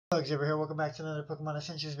Hello, Xavier here. Welcome back to another Pokemon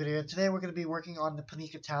Adventures video. And today we're going to be working on the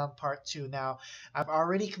Panika Town Part 2. Now, I've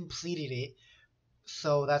already completed it,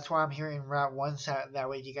 so that's why I'm here in Route 1, so that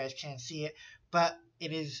way you guys can't see it. But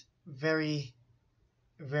it is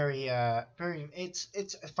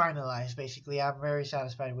it's finalized, basically. I'm very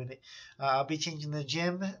satisfied with it. I'll be changing the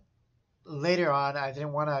gym later on. I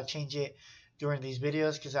didn't want to change it during these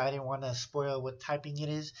videos because I didn't want to spoil what typing it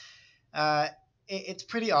is. Uh, it's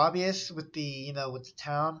pretty obvious with with the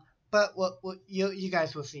town, but what you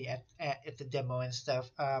guys will see at the demo and stuff.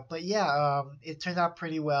 But yeah, it turned out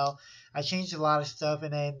pretty well. I changed a lot of stuff,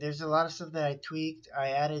 and then there's a lot of stuff that I tweaked. I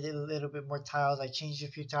added a little bit more tiles. I changed a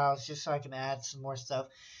few tiles just so I can add some more stuff,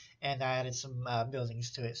 and I added some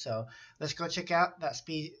buildings to it. So let's go check out that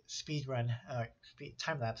speed run, speed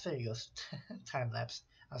time lapse. There you go, time lapse.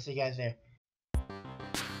 I'll see you guys there.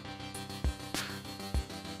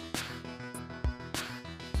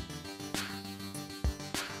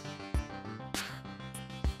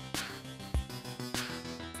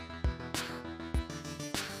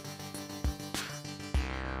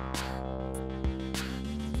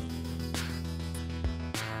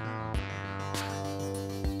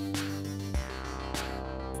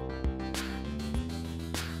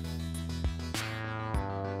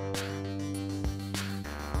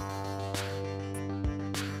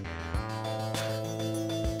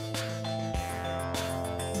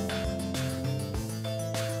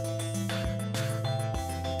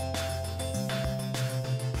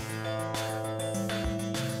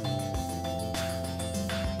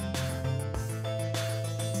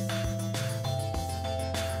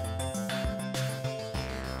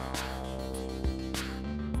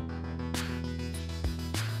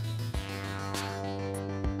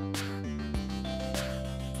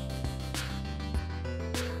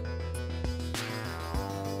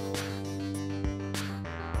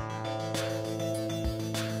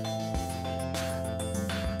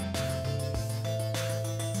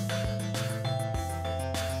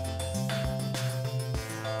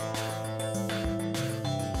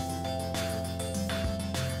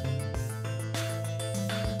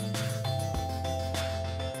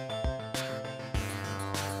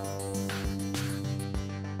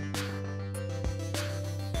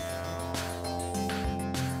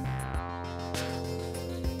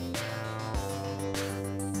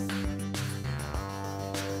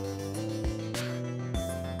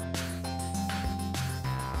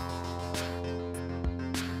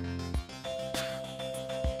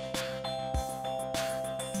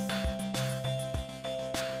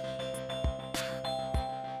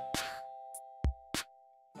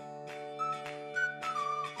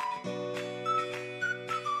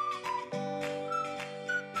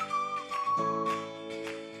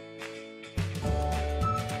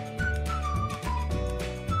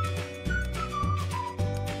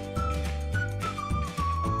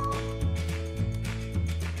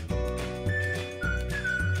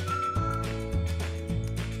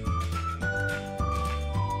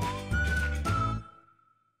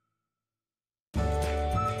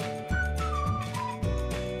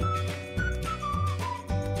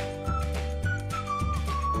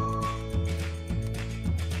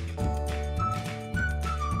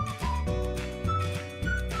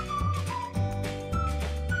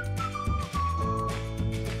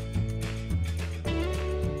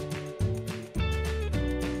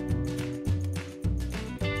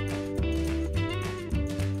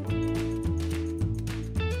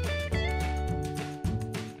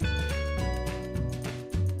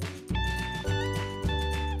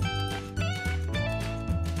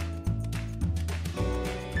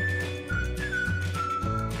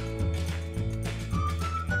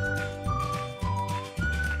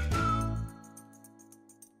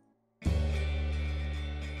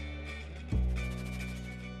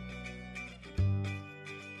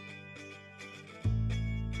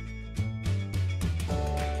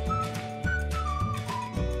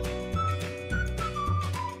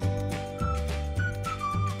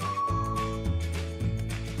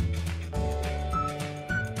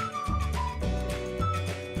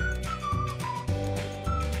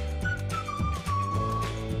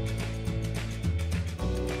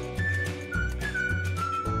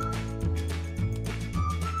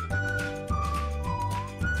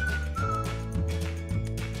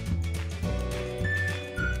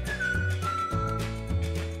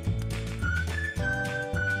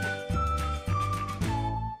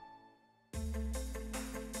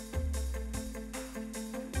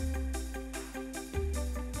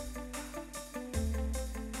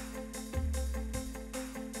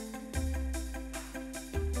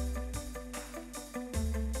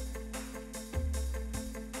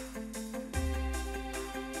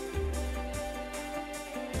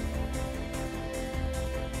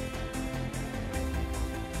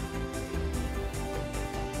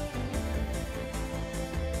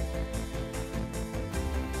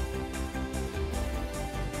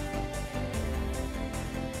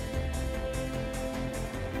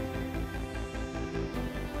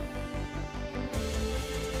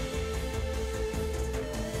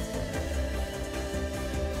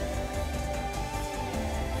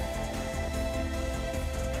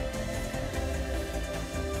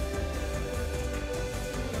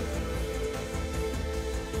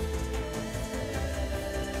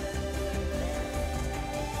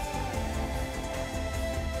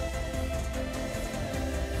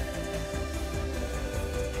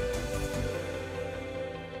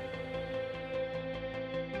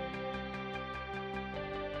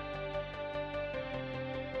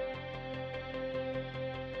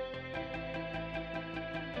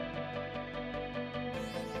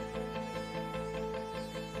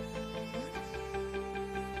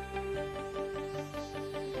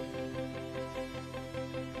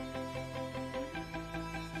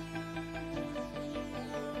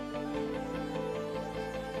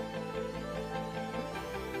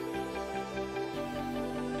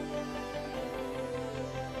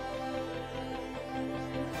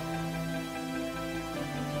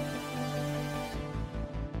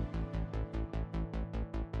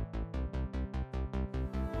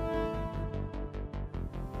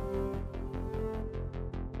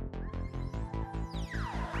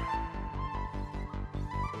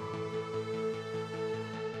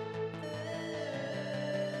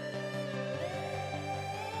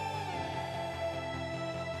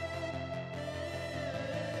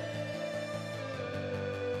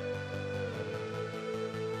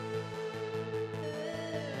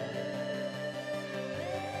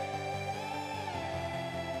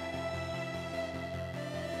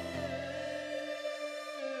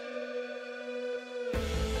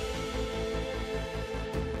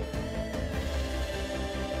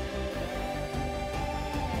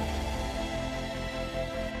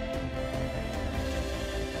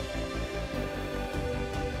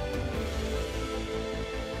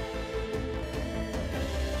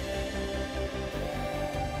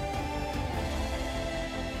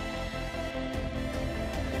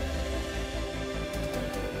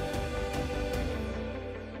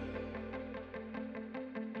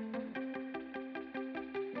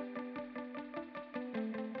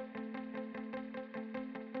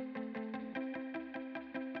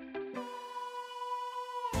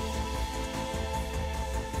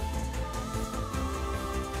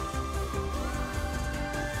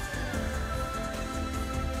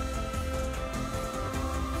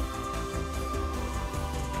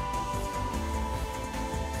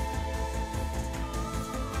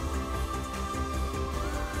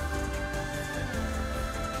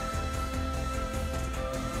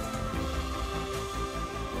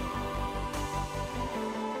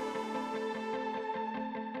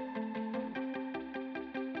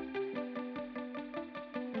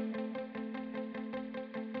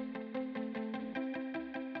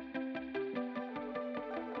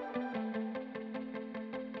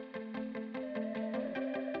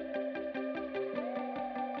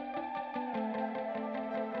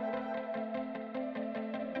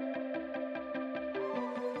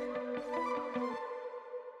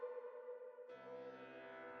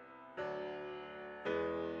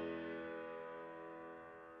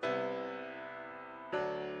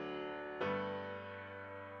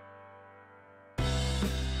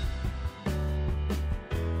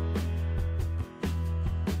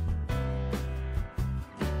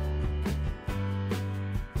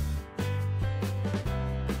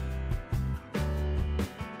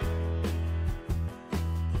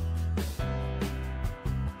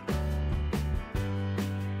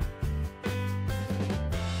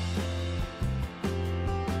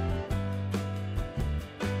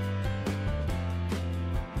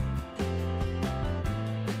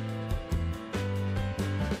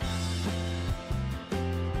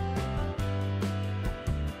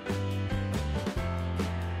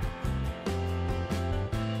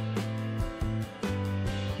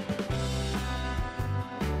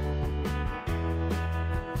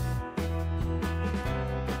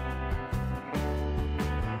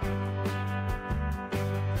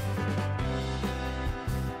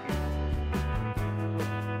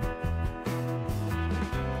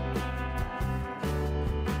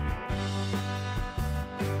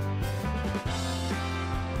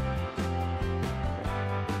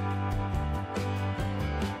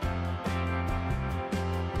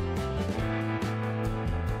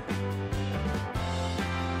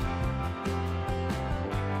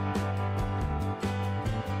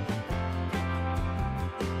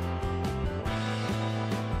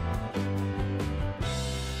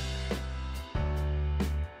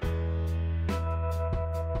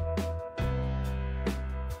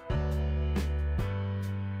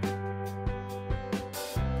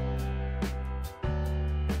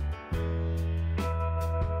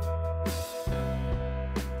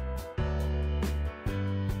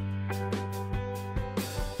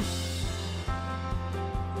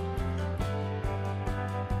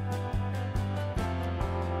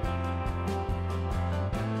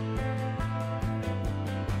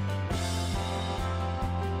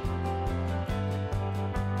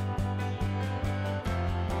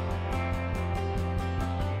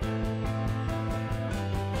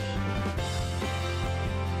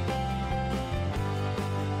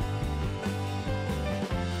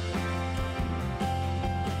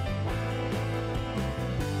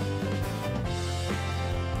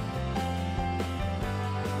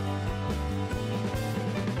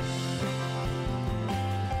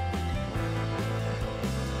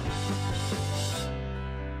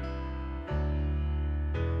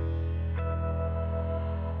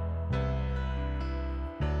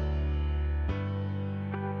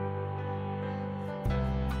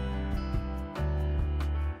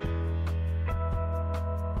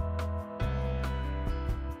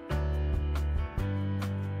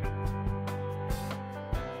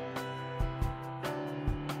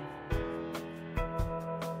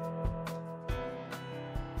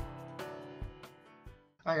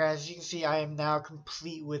 Alright guys, as you can see, I am now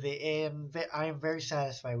complete with it, and I am very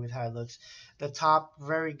satisfied with how it looks. The top,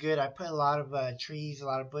 very good. I put a lot of trees, a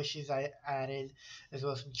lot of bushes I added, as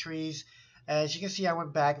well as some trees. As you can see, I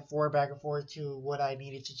went back and forth to what I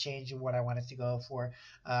needed to change and what I wanted to go for.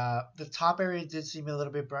 The top area did seem a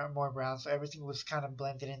little bit more brown, so everything was kind of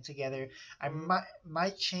blended in together. I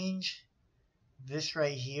might change this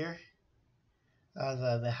right here,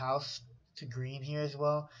 the house, to green here as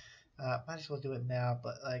well. Might as well do it now,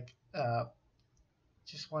 but like,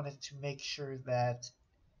 just wanted to make sure that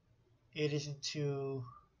it isn't too.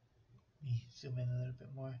 Let me zoom in a little bit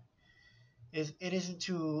more. It isn't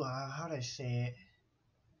too, how do I say it?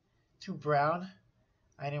 Too brown.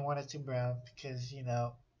 I didn't want it too brown because, you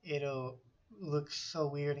know, it'll look so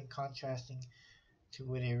weird and contrasting to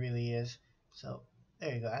what it really is. So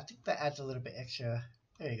there you go. I think that adds a little bit extra.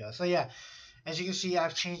 There you go. So yeah, as you can see,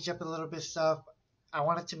 I've changed up a little bit stuff. I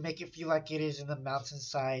wanted to make it feel like it is in the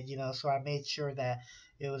mountainside, you know, so I made sure that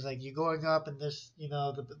it was like you're going up and there's, you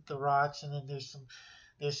know, the rocks, and then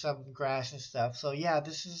there's some grass and stuff. So yeah,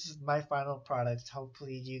 this is my final product.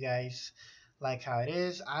 Hopefully you guys like how it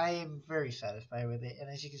is. I am very satisfied with it, and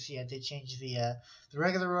as you can see, I did change the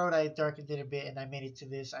regular road. I darkened it a bit and I made it to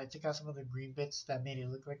this. I took out some of the green bits that made it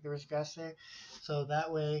look like there was grass there, so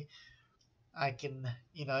that way I can,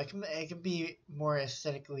 you know, it can be more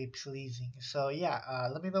aesthetically pleasing. So yeah,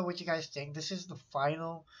 let me know what you guys think. This is the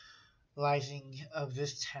finalizing of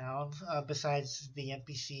this town, besides the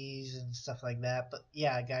NPCs and stuff like that. But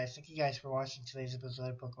yeah, guys, thank you guys for watching today's episode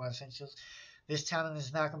of Pokemon Essentials. This town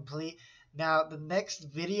is now complete. Now, the next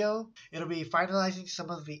video, it'll be finalizing some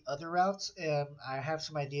of the other routes. I have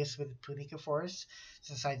some ideas with the Punica Forest,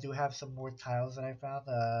 since I do have some more tiles that I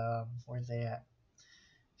found. Where's they at?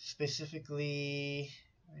 Specifically,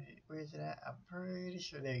 where is it at? I'm pretty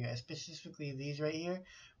sure. There you go. Specifically these right here,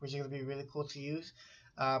 which are going to be really cool to use.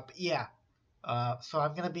 But yeah, so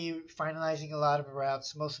I'm going to be finalizing a lot of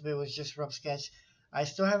routes. Most of it was just rough sketch. I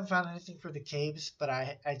still haven't found anything for the caves, but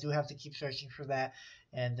I do have to keep searching for that.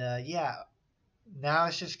 And yeah, now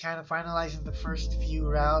it's just kind of finalizing the first few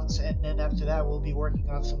routes, and then after that we'll be working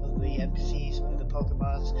on some of the NPCs, some of the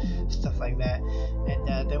Pokemons, stuff like that,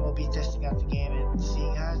 and then we'll be testing out the game and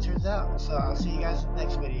seeing how it turns out. So I'll see you guys in the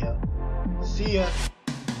next video. See ya!